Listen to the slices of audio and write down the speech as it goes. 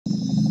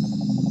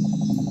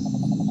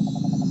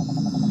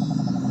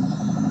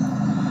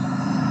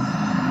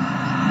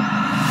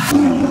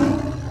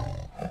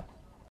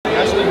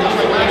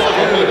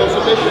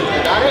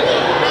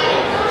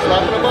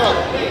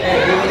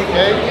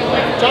Okay.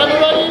 Timer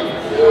ready?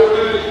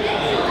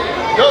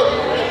 Go.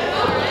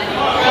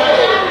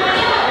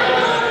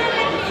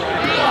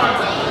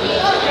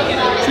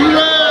 Two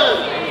red.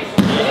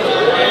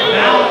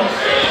 Balance.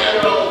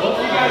 Both of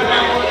you guys got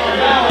to work on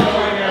balance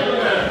right here.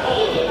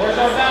 Where's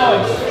our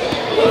balance?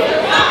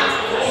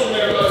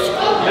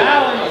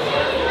 Balance.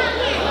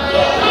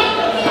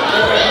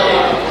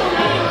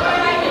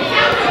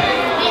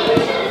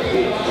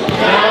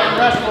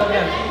 Wrestle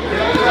again.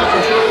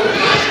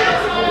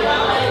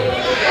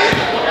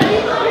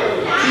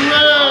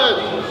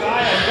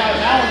 Josiah, you got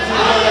balance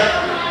over there.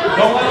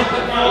 Don't let him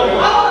put me over.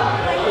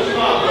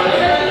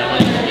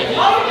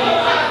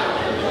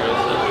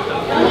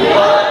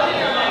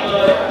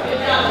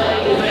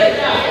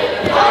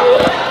 I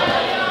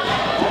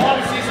want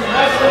to see some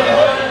wrestling.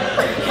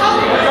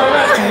 Where's our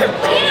wrestling?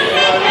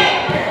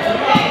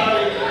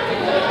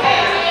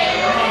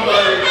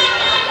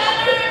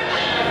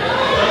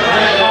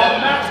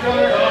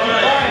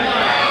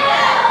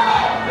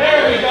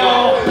 There we go.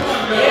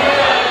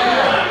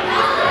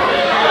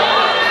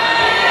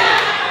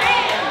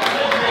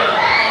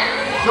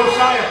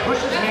 Josiah, push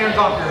his hands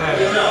off your head.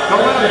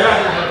 Don't let him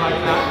grab your head like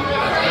that.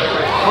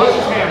 Push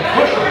his hands.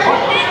 Push him.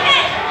 Push him.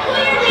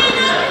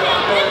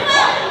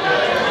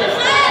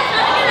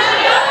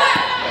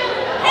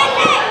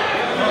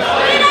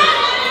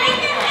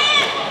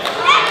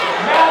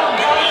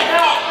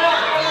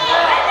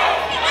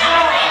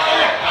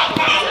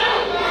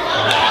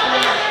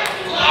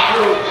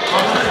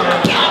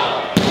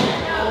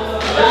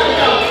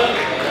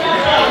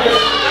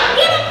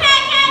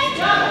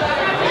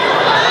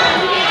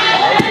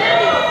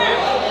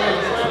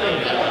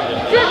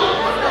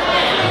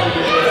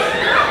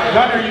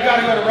 Gunnar, you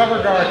gotta go to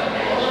rubber guard.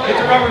 Get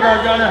to rubber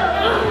guard, Gunnar.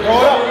 Throw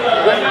it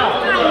up right now.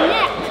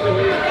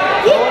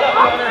 Throw it up,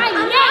 Gunnar.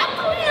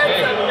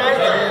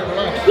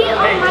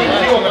 Hey,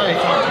 deal with it.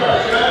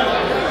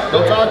 No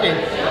talking.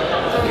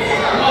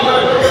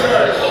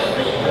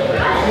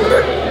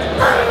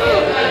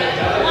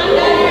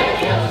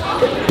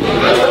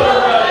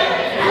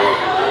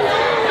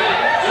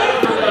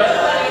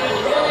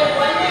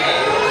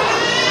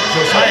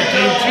 Josiah,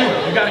 game 2.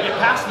 You gotta get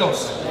past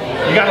those.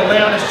 You gotta lay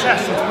on his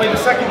chest. Let's play the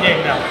second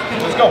game now.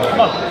 Let's go.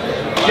 Come on.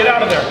 Get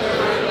out of there.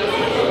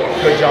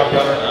 Good job,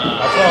 Gunnar.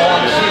 That's all I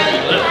want to see.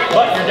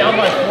 But you're down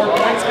by 4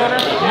 points, Gunnar.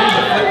 You need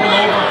to flip him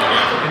over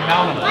and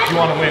mount him if you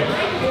want to win.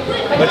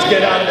 Let's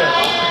get out of there.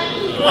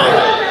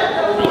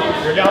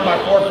 You're down by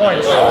 4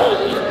 points.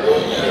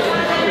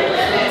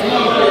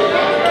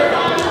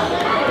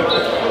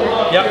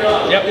 Yep.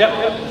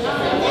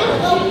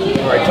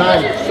 All right,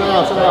 time. Sit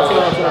off.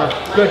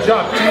 Good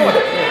job. Keep going.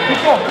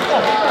 Keep going.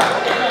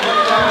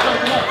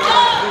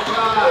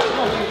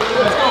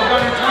 Let's go,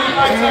 Gunnar.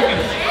 25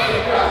 seconds.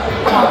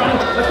 Come on, Gunnar.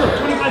 Let's go.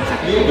 25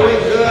 seconds. You're doing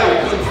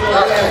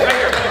good.